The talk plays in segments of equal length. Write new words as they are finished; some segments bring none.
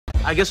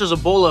I guess there's a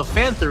bowl of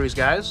fan theories,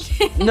 guys.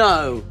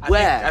 No,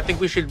 where? I think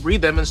we should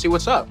read them and see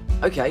what's up.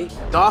 Okay.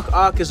 Doc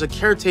Ock is a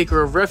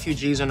caretaker of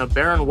refugees in a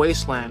barren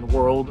wasteland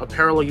world, a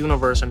parallel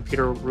universe, and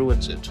Peter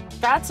ruins it.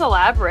 That's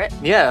elaborate.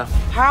 Yeah.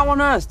 How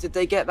on earth did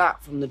they get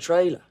that from the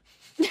trailer?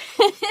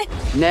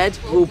 Ned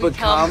will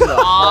become the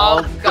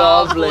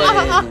Hobgoblin.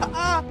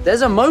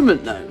 There's a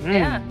moment though.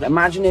 Yeah.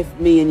 Imagine if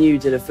me and you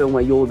did a film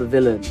where you're the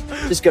villain.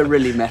 Just go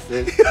really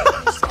method.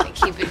 Just gonna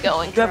keep it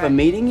going. Do you have a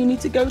meeting you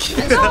need to go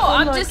to? No,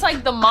 I'm just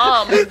like the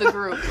mom of the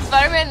group.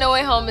 Spider-Man No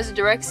Way Home is a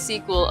direct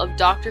sequel of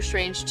Doctor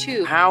Strange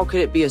 2. How could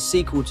it be a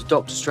sequel to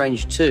Doctor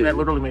Strange 2? That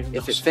literally makes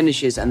if it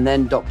finishes and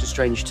then Doctor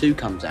Strange 2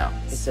 comes out.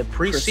 It's a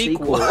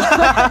pre-sequel.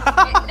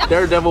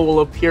 Daredevil will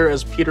appear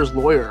as Peter's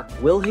lawyer.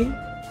 Will he?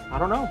 I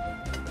don't know.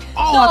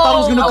 Oh, I thought it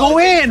was gonna go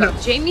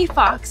in! Jamie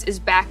Foxx is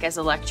back as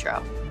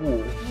Electro.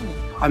 Ooh.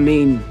 I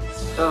mean,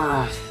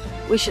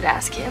 we should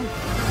ask him.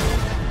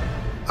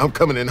 I'm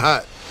coming in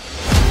hot.